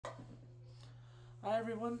Hi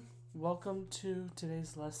everyone, welcome to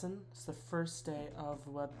today's lesson. It's the first day of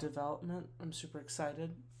web development. I'm super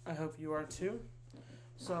excited. I hope you are too.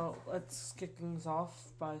 So let's kick things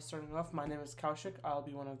off by starting off. My name is Kaushik. I'll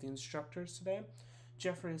be one of the instructors today.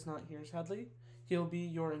 Jeffrey is not here sadly. He'll be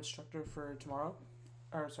your instructor for tomorrow,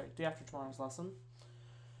 or sorry, day after tomorrow's lesson.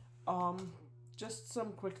 Um, just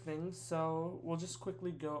some quick things. So we'll just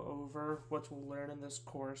quickly go over what we'll learn in this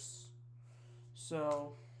course.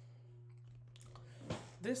 So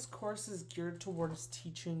this course is geared towards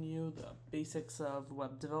teaching you the basics of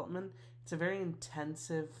web development. It's a very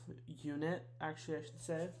intensive unit, actually, I should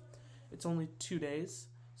say. It's only 2 days,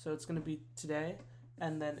 so it's going to be today,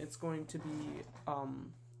 and then it's going to be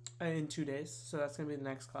in 2 days, so that's going to be the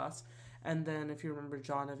next class. And then, if you remember,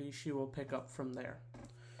 John Avishi will pick up from there.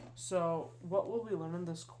 So, what will we learn in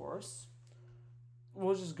this course?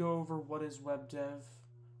 We'll just go over what is web dev.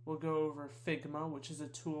 We'll go over Figma, which is a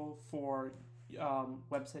tool for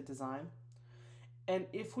website design. And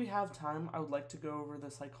if we have time, I would like to go over the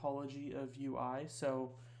psychology of UI.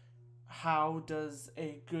 So, how does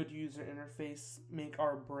a good user interface make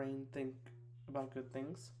our brain think about good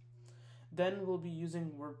things? Then we'll be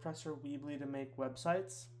using WordPress or Weebly to make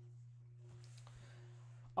websites.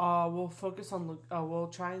 We'll focus on we'll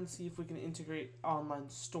try and see if we can integrate online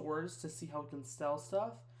stores to see how we can sell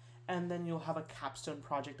stuff. And then you'll have a capstone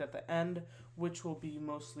project at the end, which will be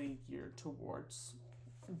mostly geared towards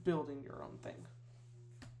building your own thing.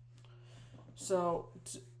 So,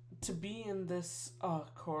 to be in this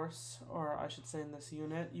course, or I should say in this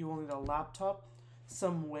unit, you will need a laptop,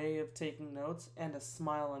 some way of taking notes, and a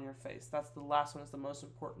smile on your face. That's the last one is the most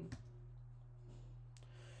important.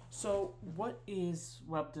 So, what is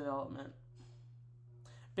web development?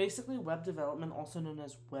 Basically, web development, also known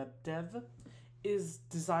as web dev, is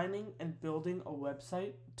designing and building a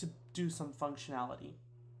website to do some functionality.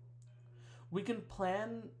 We can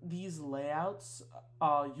plan these layouts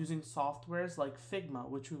using softwares like Figma,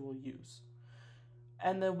 which we will use,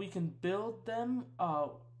 and then we can build them.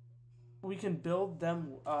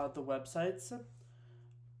 The websites.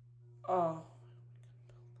 I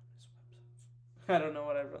don't know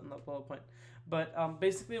what I wrote in the bullet point, but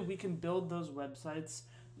basically we can build those websites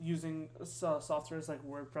using softwares like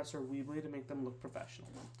WordPress or Weebly to make them look professional.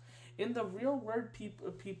 In the real world,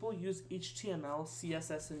 people use HTML,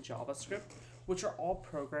 CSS, and JavaScript, which are all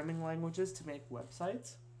programming languages to make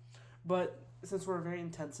websites. But since we're a very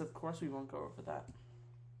intensive course, we won't go over that.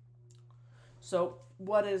 So,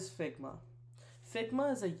 what is Figma?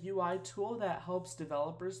 Figma is a UI tool that helps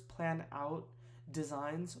developers plan out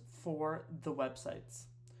designs for the websites.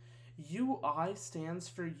 UI stands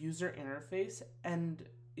for user interface, and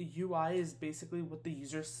UI is basically what the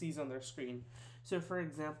user sees on their screen. So for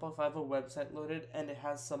example, if I have a website loaded and it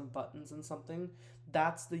has some buttons and something,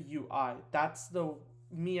 that's the UI. That's the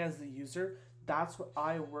me as the user. That's what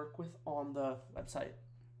I work with on the website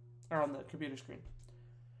or on the computer screen.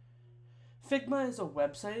 Figma is a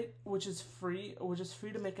website which is free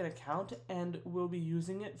to make an account, and we'll be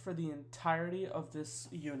using it for the entirety of this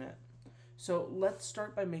unit. So let's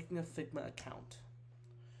start by making a Figma account.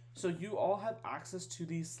 So you all have access to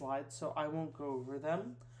these slides, so I won't go over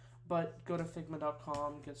them, but go to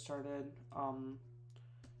figma.com, get started.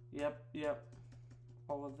 Yep,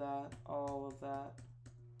 all of that.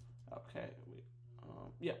 Okay,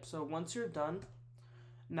 yep, so once you're done,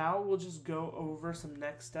 now we'll just go over some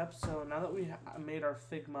next steps. So now that we made our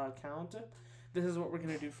Figma account, this is what we're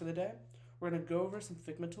going to do for the day. We're going to go over some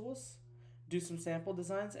Figma tools, do some sample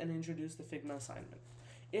designs, and introduce the Figma assignment.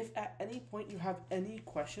 If at any point you have any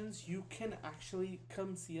questions, you can actually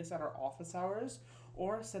come see us at our office hours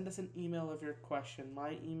or send us an email of your question.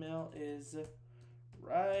 My email is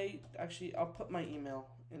I'll put my email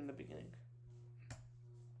in the beginning.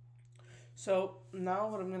 So now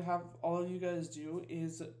what I'm going to have all of you guys do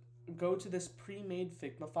is go to this pre-made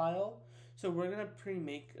Figma file. So we're going to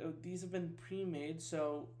pre-make, these have been pre-made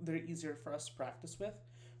so they're easier for us to practice with.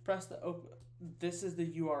 Press the this is the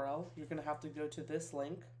URL. You're going to have to go to this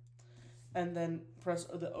link and then press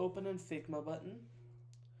the open in Figma button.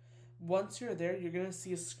 Once you're there, you're going to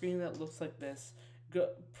see a screen that looks like this.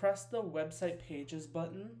 Press the website pages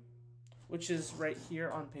button, which is right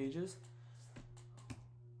here on pages.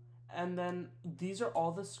 And then these are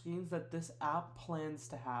all the screens that this app plans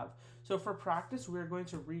to have. So for practice, we're going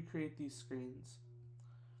to recreate these screens.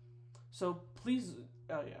 So please,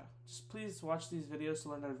 please watch these videos to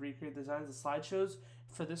learn how to recreate designs. The slideshows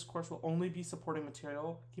for this course will only be supporting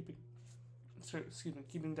material, keeping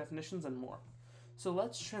definitions and more. So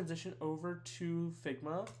let's transition over to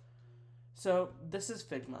Figma. So this is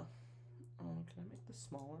Figma. Can I make this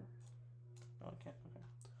smaller? Oh, I can't.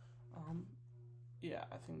 Okay. Yeah,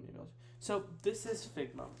 I think maybe so this is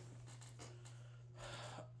Figma.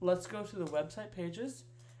 Let's go to the website pages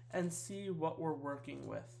and see what we're working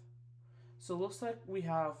with. So it looks like we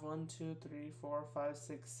have 1, 2, 3, 4, 5,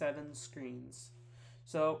 6, 7 screens.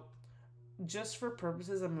 So just for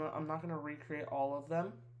purposes, I'm not going to recreate all of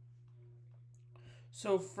them.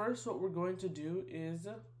 So first what we're going to do is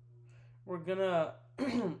we're going to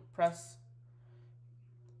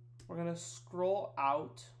we're going to scroll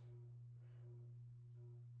out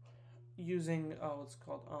using, what's it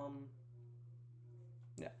called?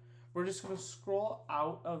 We're just going to scroll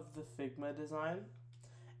out of the Figma design,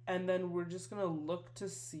 and then we're just going to look to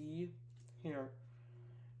see here.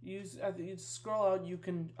 As you scroll out, you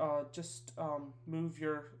can just move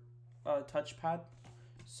your touchpad.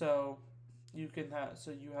 So you can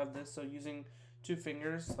you have this. So using 2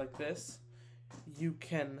 fingers like this, you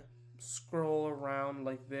can scroll around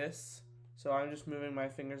like this. So I'm just moving my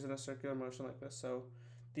fingers in a circular motion like this. So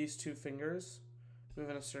these 2 fingers move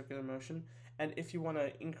in a circular motion. And if you want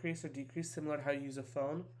to increase or decrease, similar to how you use a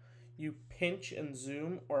phone, you pinch and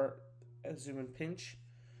zoom, or zoom and pinch.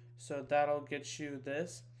 So that'll get you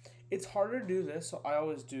this. It's harder to do this, so I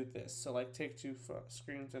always do this. So like take 2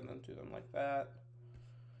 screens and then do them like that.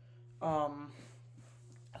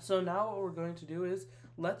 So now what we're going to do is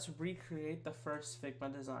let's recreate the first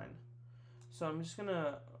Figma design. So I'm just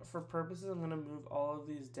gonna, for purposes, I'm gonna move all of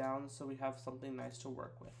these down so we have something nice to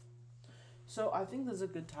work with. So I think this is a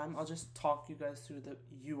good time. I'll just talk you guys through the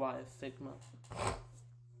UI of Figma.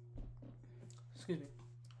 Excuse me.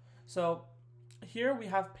 So here we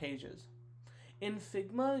have pages. In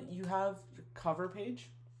Figma, you have your cover page.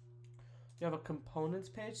 You have a components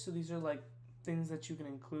page. So these are like things that you can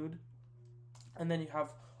include. And then you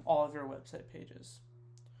have all of your website pages.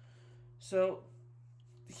 So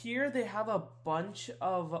here they have a bunch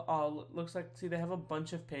of, looks like, see, they have a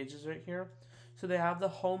bunch of pages right here. So they have the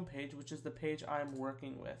home page, which is the page I'm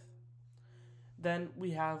working with. Then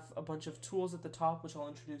we have a bunch of tools at the top, which I'll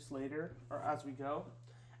introduce later or as we go.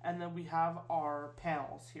 And then we have our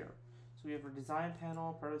panels here. So we have our design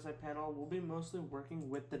panel, prototype panel. We'll be mostly working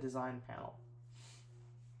with the design panel.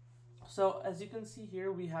 So as you can see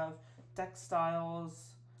here, we have text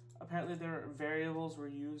styles. Apparently their variables were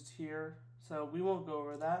used here. So we won't go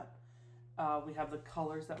over that. We have the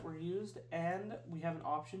colors that were used, and we have an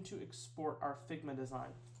option to export our Figma design.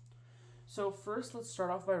 So first, let's start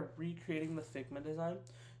off by recreating the Figma design.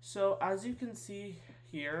 So as you can see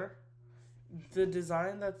here, the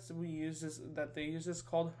design that they use is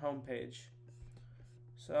called homepage.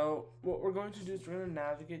 So what we're going to do is we're going to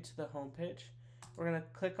navigate to the homepage. We're going to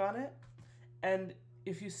click on it, and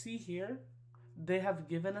if you see here, they have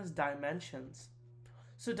given us dimensions.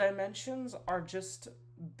 So dimensions are just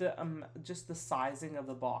the sizing of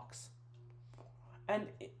the box. And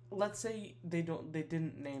let's say they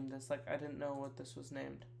didn't name this. Like I didn't know what this was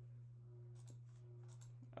named.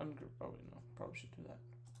 Probably should do that.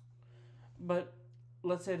 But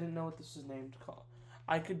let's say I didn't know what this was named called.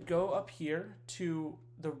 I could go up here to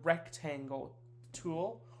the rectangle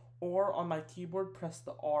tool, or on my keyboard press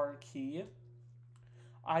the R key.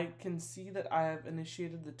 I can see that I have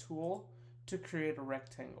initiated the tool to create a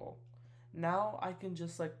rectangle. Now I can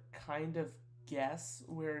just like kind of guess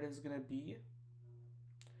where it is going to be.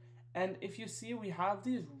 And if you see, we have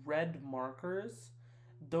these red markers.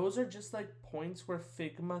 Those are just like points where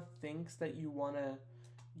Figma thinks that you want to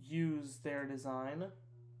use their design.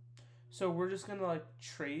 So we're just going to like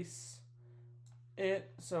trace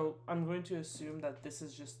it. So I'm going to assume that this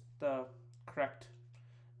is just the correct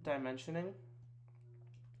dimensioning.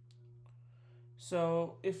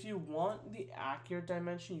 So if you want the accurate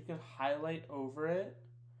dimension, you can highlight over it.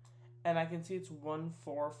 And I can see it's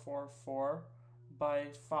 1444 by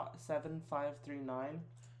 7539.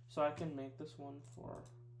 So I can make this 14.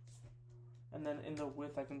 And then in the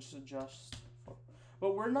width, I can just adjust.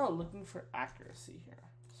 But we're not looking for accuracy here.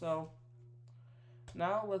 So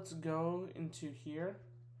now let's go into here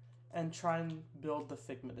and try and build the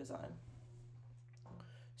Figma design.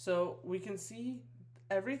 So we can see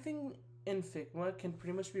everything in Figma can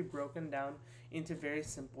pretty much be broken down into very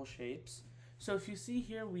simple shapes. So if you see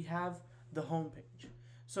here, we have the home page.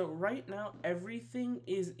 So right now, everything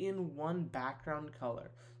is in one background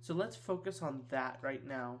color. So let's focus on that right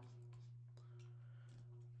now.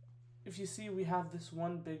 If you see, we have this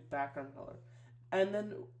one big background color. And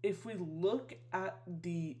then if we look at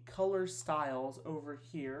the color styles over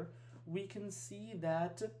here, we can see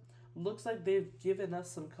that looks like they've given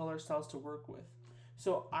us some color styles to work with.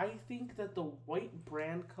 So I think that the white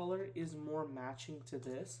brand color is more matching to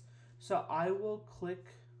this. So I will click,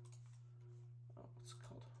 what's it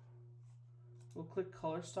called? We'll click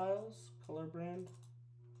color styles, color brand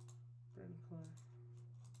color.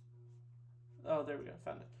 Oh, there we go,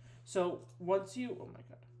 found it. So once you, oh my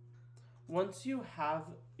god, once you have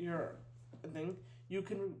your thing, you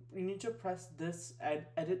need to press this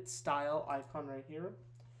edit style icon right here,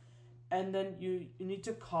 and then you need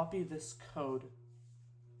to copy this code.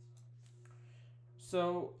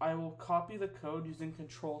 So I will copy the code using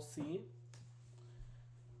Control C,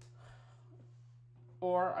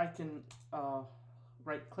 or I can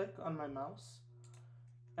right click on my mouse,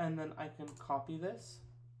 and then I can copy this.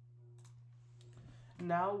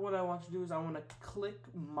 Now what I want to do is I want to click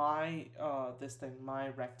my my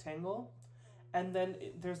rectangle, and then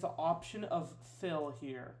there's the option of fill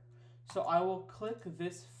here. So I will click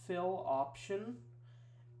this fill option,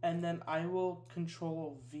 and then I will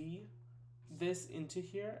Control V this into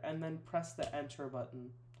here, and then press the enter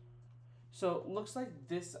button. So it looks like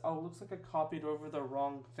this, looks like I copied over the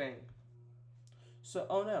wrong thing. So,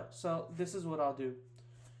 oh no, so this is what I'll do.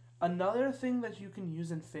 Another thing that you can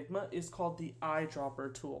use in Figma is called the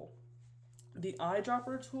eyedropper tool. The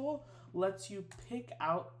eyedropper tool lets you pick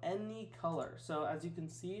out any color. So as you can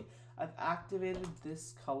see, I've activated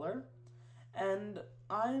this color, and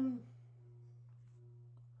I'm,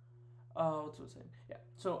 what's it saying? Yeah,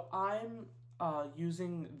 so I'm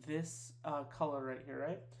using this color right here,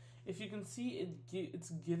 right? If you can see,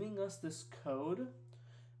 it's giving us this code,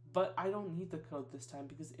 but I don't need the code this time,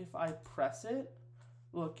 because if I press it,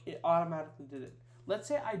 look, it automatically did it. Let's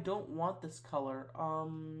say I don't want this color.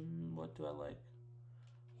 What do I like?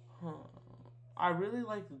 I really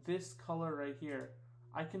like this color right here.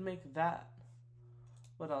 I can make that.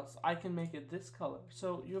 What else? I can make it this color.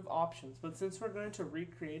 So you have options, but since we're going to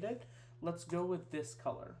recreate it, let's go with this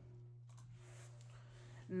color.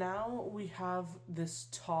 Now we have this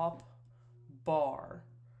top bar.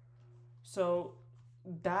 So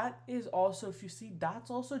that is also, if you see,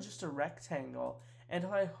 that's also just a rectangle. And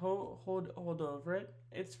if I hold over it,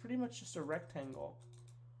 it's pretty much just a rectangle,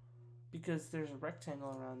 because there's a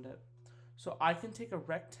rectangle around it. So I can take a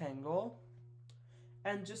rectangle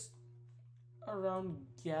and just around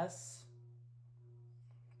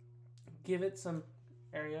give it some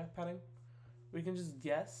area padding. We can just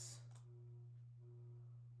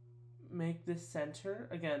make this center.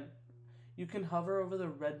 Again, you can hover over the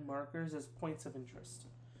red markers as points of interest.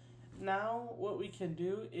 Now what we can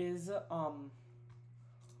do is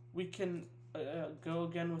we can go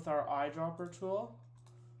again with our eyedropper tool,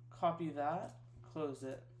 copy that, close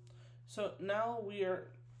it. So now we're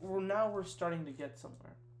starting to get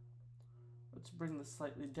somewhere. Let's bring this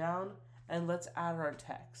slightly down, and let's add our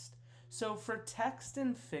text. So for text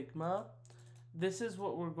in Figma, this is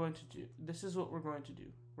what we're going to do.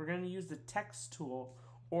 We're going to use the text tool,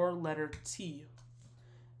 or letter T.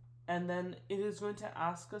 And then it is going to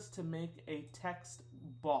ask us to make a text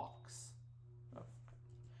box.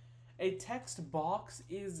 A text box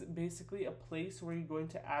is basically a place where you're going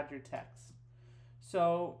to add your text.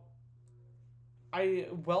 So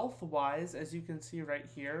wealth-wise, as you can see right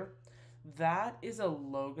here, that is a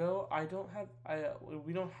logo.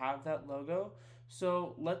 We don't have that logo.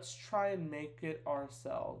 So let's try and make it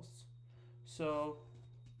ourselves. So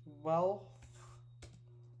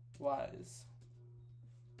wealth-wise,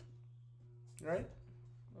 right?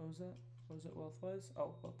 What was that? What was it, wealth-wise?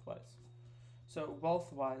 Oh, wealth-wise. So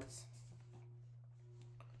wealth-wise.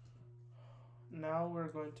 Now we're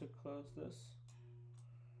going to close this.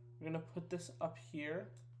 We're going to put this up here.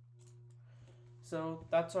 So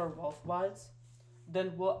that's our wealth-wise.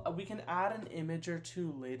 Then we can add an image or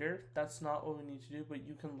two later. That's not what we need to do, but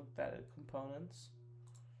you can look at components.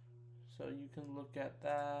 So you can look at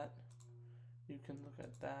that. You can look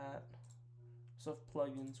at that. Stuff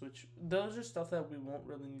plugins, which those are stuff that we won't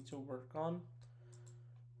really need to work on.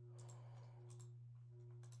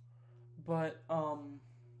 But no,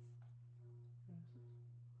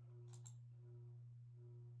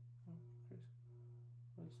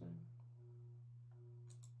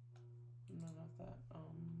 not that.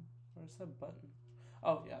 Where's that button?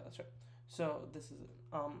 Oh yeah, that's right. So this is it.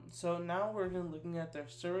 So now we're looking at their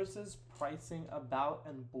services, pricing, about,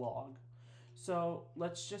 and blog. So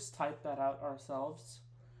let's just type that out ourselves.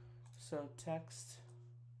 So text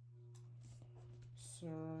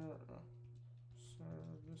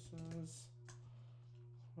services,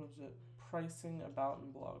 what is it? Pricing, about,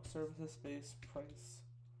 and blog. Services space price,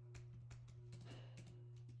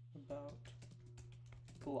 about,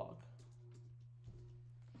 blog.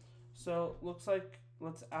 So looks like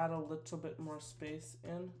let's add a little bit more space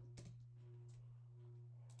in.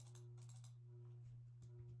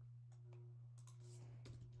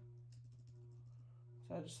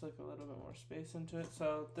 So I just like a little bit more space into it.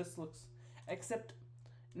 So this looks, Except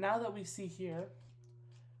now that we see here,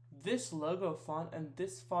 this logo font and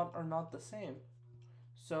this font are not the same.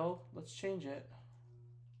 So let's change it.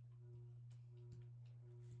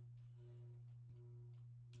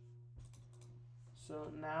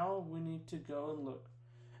 So now we need to go and look.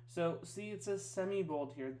 So see, it says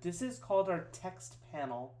semi-bold here. This is called our text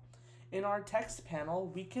panel. In our text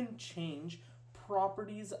panel, we can change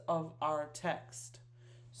properties of our text.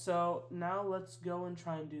 So now let's go and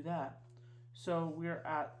try and do that. So we're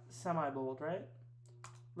at semi-bold, right?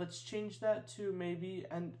 Let's change that to maybe,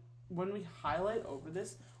 and when we highlight over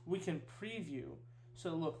this, we can preview.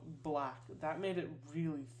 So look, black, that made it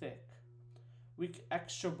really thick.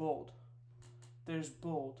 Extra bold. There's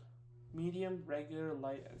bold, medium, regular,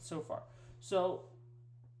 light, and so far. So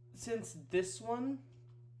since this one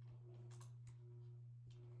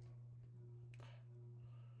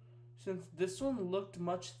looked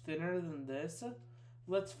much thinner than this,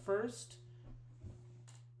 let's first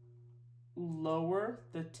lower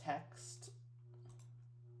the text.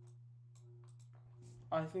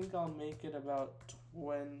 I think I'll make it about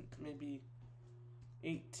 20, maybe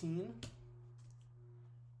 18.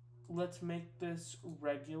 Let's make this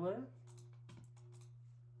regular.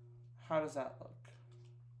 How does that look?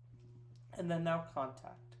 And then now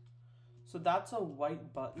contact. So that's a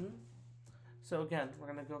white button. So again, we're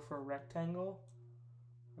gonna go for a rectangle.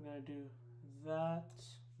 We're gonna do that,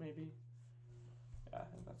 maybe. Yeah, I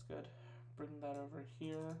think that's good. Bring that over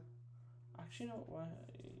here. Actually, no, why?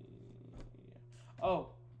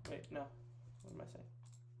 Oh, wait, no. What am I saying?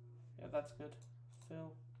 Yeah, that's good.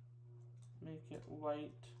 Fill. Make it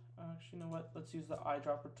white. Actually, you know what? Let's use the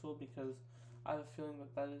eyedropper tool because I have a feeling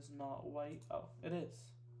that that is not white. Oh, it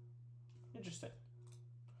is. Interesting.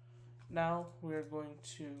 Now we're going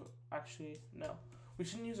to, actually, no. We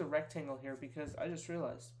shouldn't use a rectangle here because I just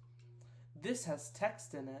realized this has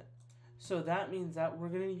text in it. So that means that we're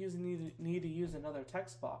going to need to use another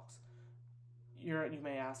text box. You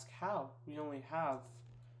may ask how? We only have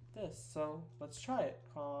this. So let's try it.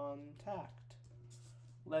 Contact.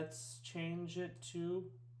 Let's change it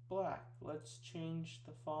to black. Let's change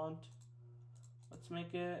the font. Let's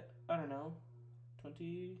make it, I don't know,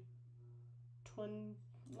 20,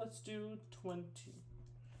 let's do 20.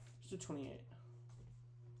 Let's do 28.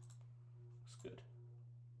 Looks good.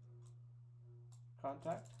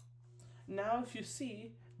 Contact. Now if you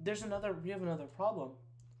see, we have another problem.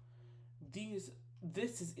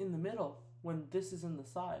 This is in the middle when this is in the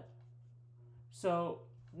side. So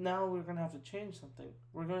now we're going to have to change something.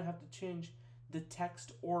 We're going to have to change the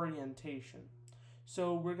text orientation.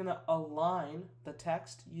 So we're going to align the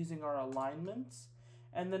text using our alignments,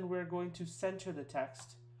 and then we're going to center the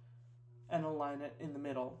text and align it in the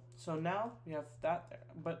middle. So now we have that there.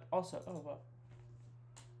 But also, oh wow,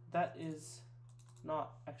 that is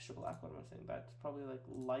not extra black. What am I saying? That's probably like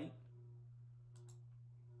light.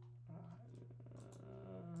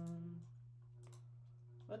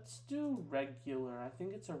 Let's do regular. I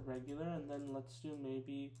think it's a regular, and then let's do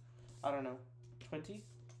maybe, I don't know, 20?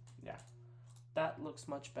 Yeah, that looks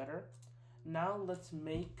much better. Now let's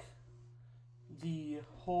make the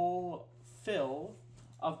whole fill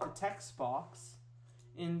of the text box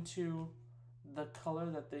into the color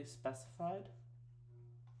that they specified.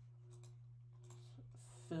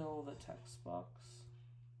 Fill the text box.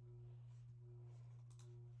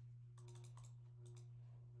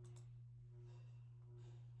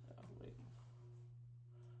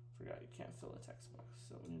 Forgot you can't fill a text box,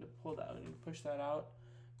 so we need to pull that. We need to push that out,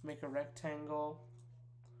 make a rectangle.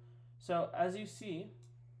 So as you see,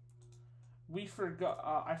 I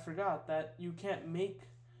forgot that you can't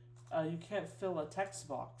fill a text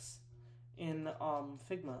box in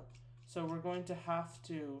Figma. So we're going to have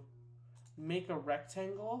to make a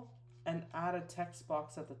rectangle and add a text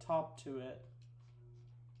box at the top to it.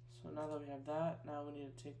 So now that we have that, now we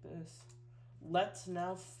need to take this. Let's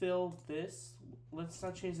now fill this. Let's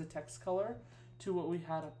now change the text color to what we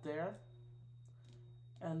had up there.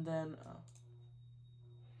 And then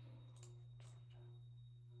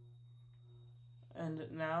and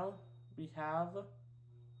now we have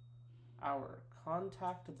our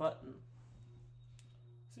contact button.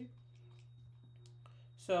 See?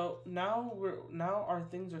 So now our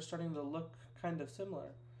things are starting to look kind of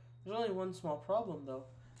similar. There's only one small problem though.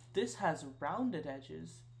 This has rounded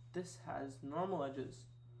edges. This has normal edges.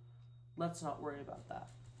 Let's not worry about that.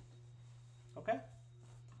 Okay?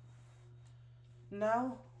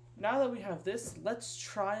 Now that we have this, let's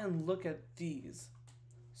try and look at these.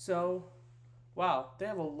 So, wow, they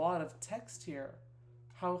have a lot of text here.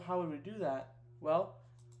 How would we do that? Well,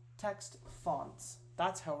 text fonts.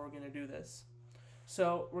 That's how we're going to do this.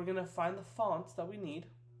 So we're going to find the fonts that we need.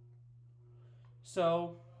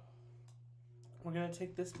 So we're gonna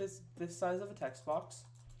take this size of a text box,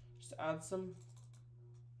 just add some.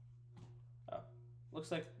 Oh,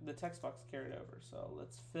 looks like the text box carried over. So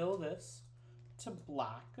let's fill this to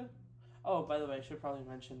black. Oh, by the way, I should probably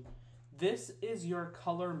mention, this is your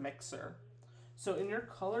color mixer. So in your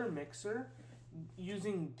color mixer,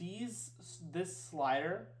 using this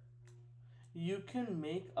slider, you can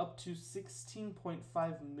make up to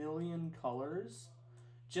 16.5 million colors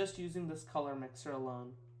just using this color mixer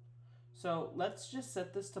alone. So let's just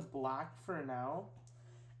set this to black for now.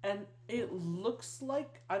 And it looks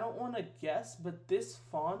like, I don't want to guess, but this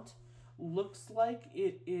font looks like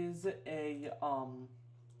it is a,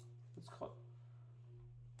 what's it called?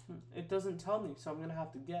 It doesn't tell me, so I'm going to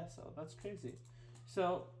have to guess. Oh, that's crazy.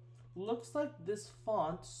 So, looks like this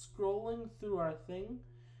font, scrolling through our thing,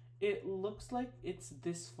 it looks like it's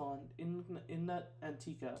this font in that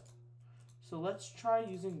Antica. So let's try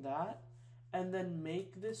using that and then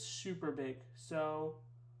make this super big. So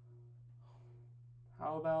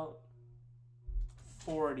how about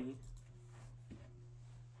 40?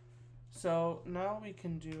 So now we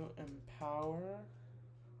can do empower.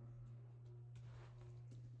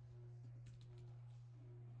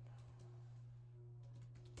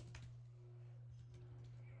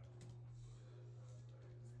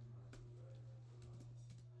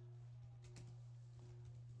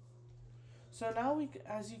 So now we,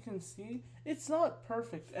 as you can see, it's not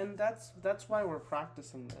perfect, and that's why we're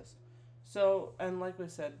practicing this. So, and like I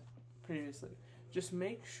said previously, just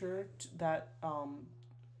make sure that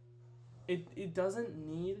it doesn't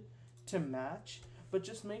need to match, but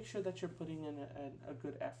just make sure that you're putting in a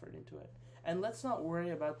good effort into it. And let's not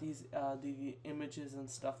worry about these the images and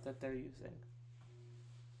stuff that they're using.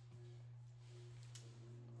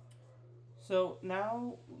 So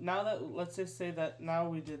now that, let's just say that now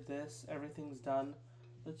we did this, everything's done.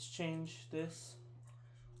 Let's change this,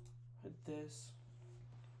 hit this,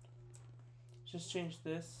 just change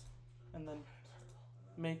this, and then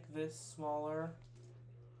make this smaller.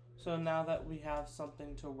 So now that we have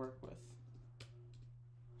something to work with.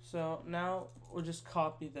 So now we'll just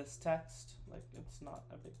copy this text, like it's not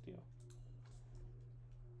a big deal.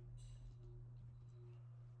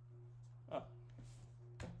 Oh.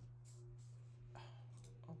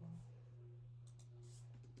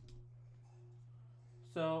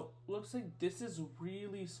 So looks like this is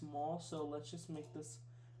really small, so let's just make this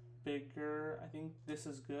bigger. I think this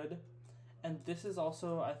is good. And this is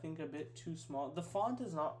also, I think, a bit too small. The font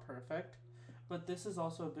is not perfect, but this is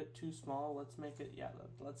also a bit too small. Let's make it, yeah,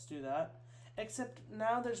 let's do that. Except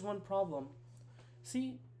now there's one problem.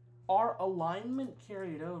 See, our alignment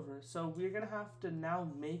carried over, so we're gonna have to now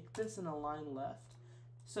make this an align left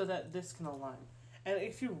so that this can align. And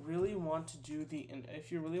if you really want to do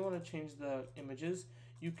if you really want to change the images,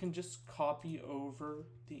 you can just copy over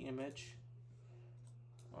the image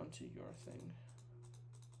onto your thing.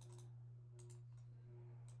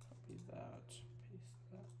 Copy that,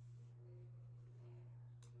 paste that.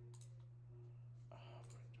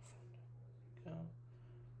 Go.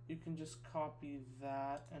 You can just copy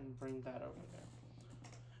that and bring that over there.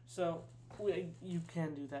 So you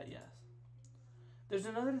can do that, yes. There's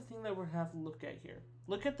another thing that we're gonna have to look at here.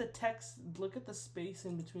 Look at the text, look at the space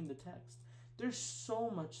in between the text. There's so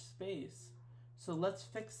much space. So let's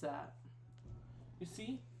fix that. You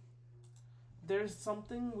see? There's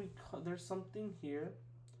something here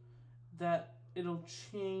that it'll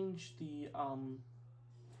change the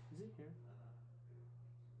is it here?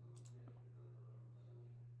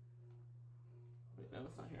 Wait, no,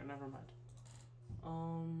 it's not here. Never mind.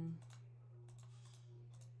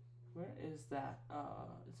 Where is that?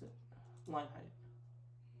 Is it line height?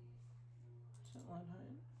 Is it line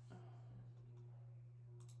height? Like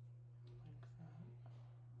that.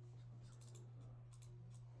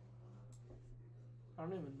 I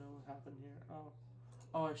don't even know what happened here.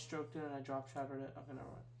 Oh, I stroked it and I drop shadowed it. Okay, never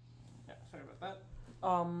mind. Yeah, sorry about that.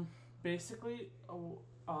 Basically,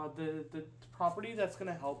 the property that's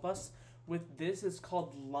gonna help us with this is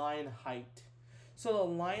called line height. So the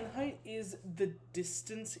line height is the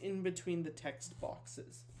distance in between the text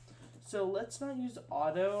boxes. So let's not use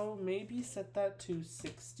auto. Maybe set that to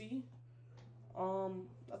 60.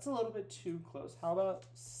 That's a little bit too close. How about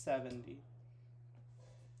 70?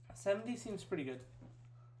 70 seems pretty good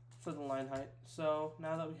for the line height. So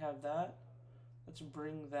now that we have that, let's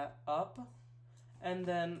bring that up. And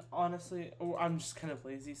then honestly, I'm just kind of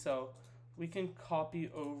lazy, so we can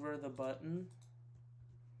copy over the button.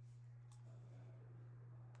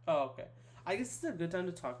 Oh, okay. I guess it's a good time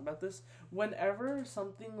to talk about this. Whenever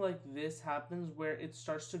something like this happens where it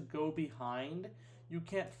starts to go behind, you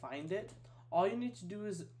can't find it, all you need to do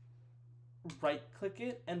is right click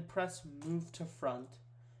it and press move to front,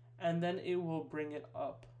 and then it will bring it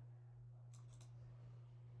up.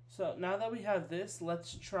 So now that we have this,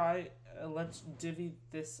 let's divvy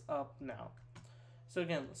this up now. So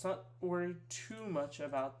again, let's not worry too much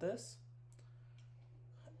about this.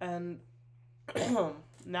 And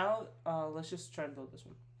now let's just try and build this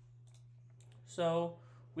one. So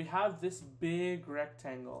we have this big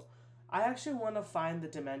rectangle. I actually want to find the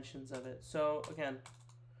dimensions of it. So again,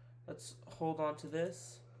 let's hold on to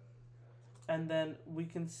this. And then we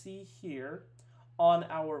can see here on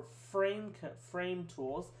our frame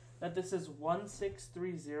tools that this is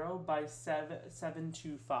 1630 by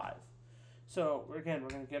 725. So again, we're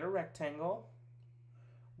going to get a rectangle.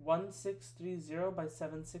 1630 by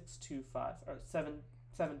 7625 or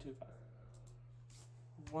 725.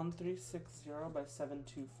 1360 by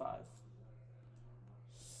 725.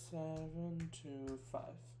 725.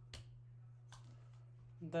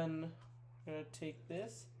 Then we're going to take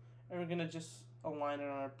this and we're going to just align it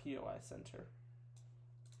on our POI center.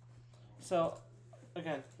 So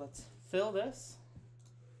again, let's fill this.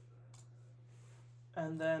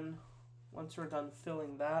 And then once we're done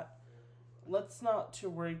filling that, let's not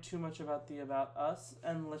worry too much about the about us,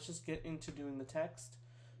 and let's just get into doing the text.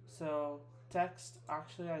 So text,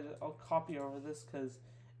 actually I'll copy over this because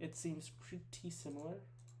it seems pretty similar.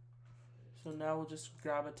 So now we'll just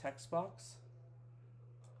grab a text box,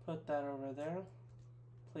 put that over there,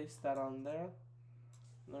 place that on there,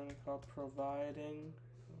 and then we call providing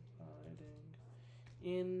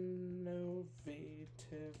innovative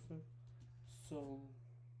solutions.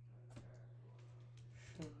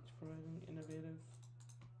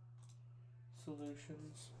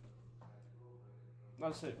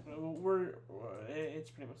 I'll say it's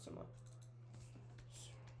pretty much similar.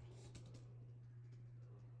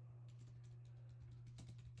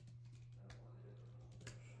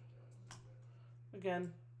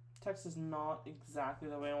 Again, text is not exactly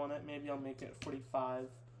the way I want it. Maybe I'll make it 45.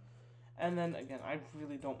 And then again, I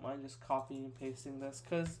really don't mind just copying and pasting this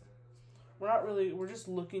because we're just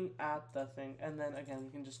looking at the thing. And then again,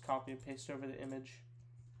 we can just copy and paste over the image.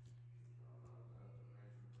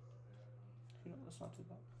 Let's not do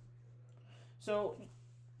that. So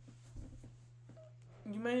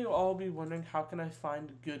you may all be wondering, how can I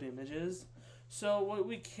find good images? So what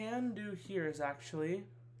we can do here is actually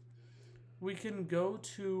we can go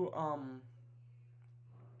to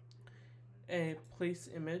a place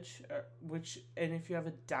image, and if you have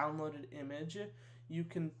a downloaded image, you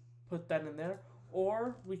can put that in there,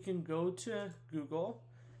 or we can go to Google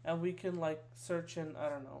and we can like search in, I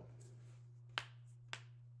don't know,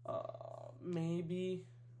 maybe,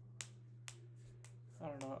 I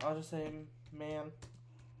don't know, I'll just say man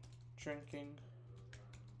drinking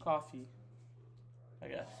coffee, I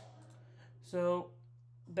guess. So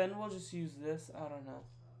then we'll just use this, I don't know,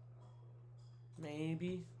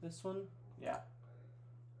 maybe this one. Yeah,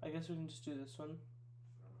 I guess we can just do this one.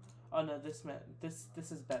 Oh no, this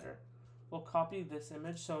is better. We'll copy this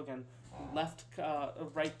image. So again,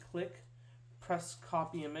 right click, press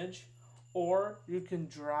copy image, or you can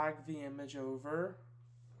drag the image over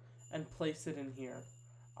and place it in here.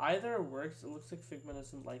 Either works. It looks like Figma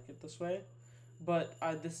doesn't like it this way, but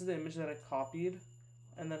this is the image that I copied,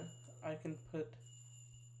 and then I can put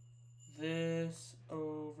this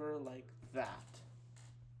over like that.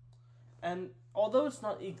 And although it's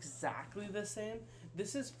not exactly the same,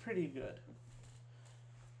 this is pretty good.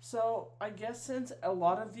 So I guess since a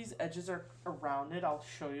lot of these edges are around it, I'll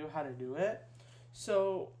show you how to do it.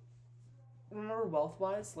 So remember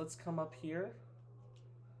wealth-wise, let's come up here.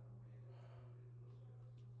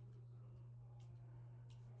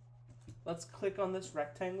 Let's click on this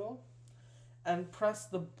rectangle and press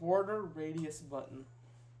the border radius button.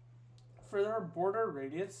 For our border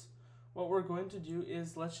radius, what we're going to do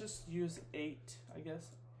is, let's just use 8, I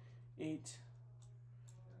guess. 8.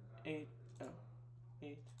 Oh,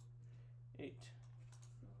 8.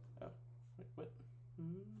 Oh, wait, what?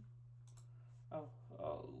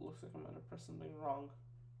 Oh, looks like I'm gonna press something wrong.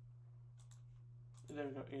 There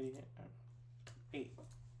we go, 88. 8.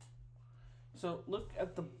 So look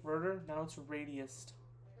at the border, now it's radiused.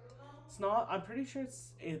 It's not, I'm pretty sure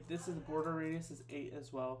it's 8. This is the border radius is 8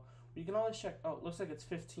 as well. We can always check. Oh, it looks like it's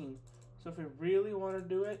 15. So if we really want to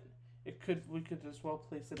do it, we could as well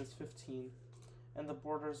place it as 15, and the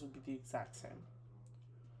borders would be the exact same.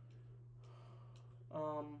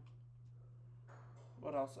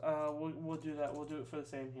 What else? We'll do that. We'll do it for the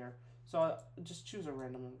same here. So just choose a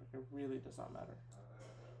random number. It really does not matter.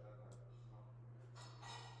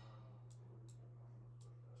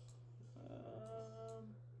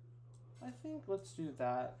 I think let's do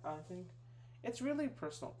that. I think it's really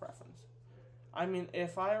personal preference. I mean,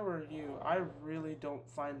 if I were you, I really don't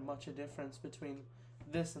find much a difference between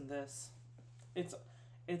this and this. It's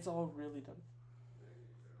it's all really done.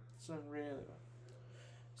 It's done really well.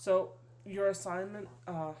 So your assignment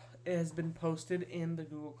has been posted in the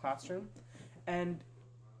Google Classroom, and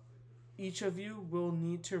each of you will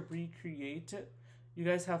need to recreate it. You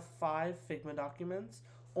guys have 5 Figma documents.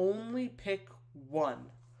 Only pick one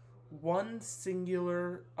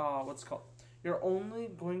singular. What's it called? You're only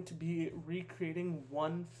going to be recreating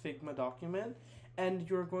one Figma document, and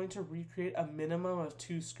you're going to recreate a minimum of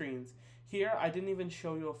 2 screens. Here, I didn't even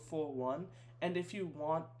show you a full one, and if you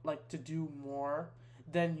want like to do more,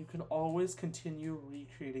 then you can always continue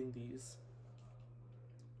recreating these.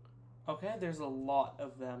 Okay, there's a lot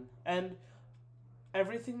of them, and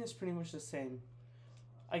everything is pretty much the same.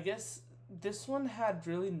 I guess this one had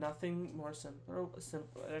really nothing more simpler.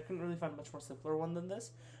 I couldn't really find a much more simpler one than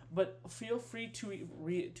this. But feel free to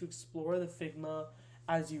explore the Figma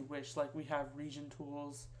as you wish. Like we have region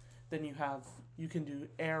tools, then you can do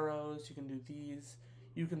arrows, you can do these,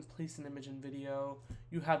 you can place an image and video.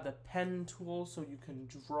 You have the pen tool, so you can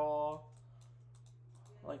draw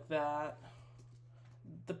like that.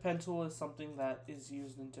 The pen tool is something that is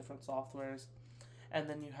used in different softwares. And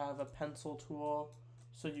then you have a pencil tool,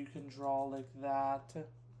 so you can draw like that.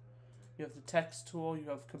 You have the text tool, you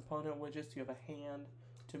have component widgets, you have a hand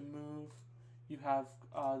to move, you have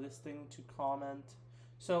this thing to comment.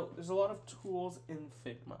 So there's a lot of tools in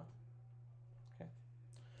Figma. Okay.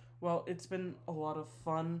 Well, it's been a lot of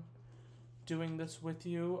fun doing this with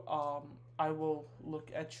you. I will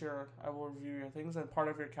review your things, and part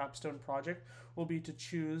of your capstone project will be to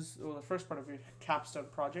choose, well, the first part of your capstone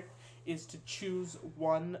project is to choose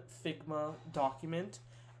one Figma document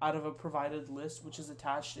out of a provided list, which is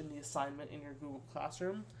attached in the assignment in your Google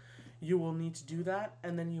Classroom. You will need to do that,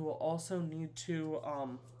 and then you will also need to,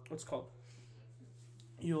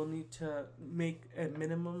 you will need to make a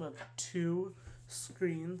minimum of 2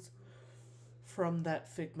 screens from that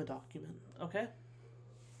Figma document, okay?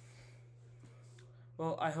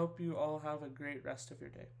 Well, I hope you all have a great rest of your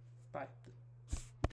day. Bye.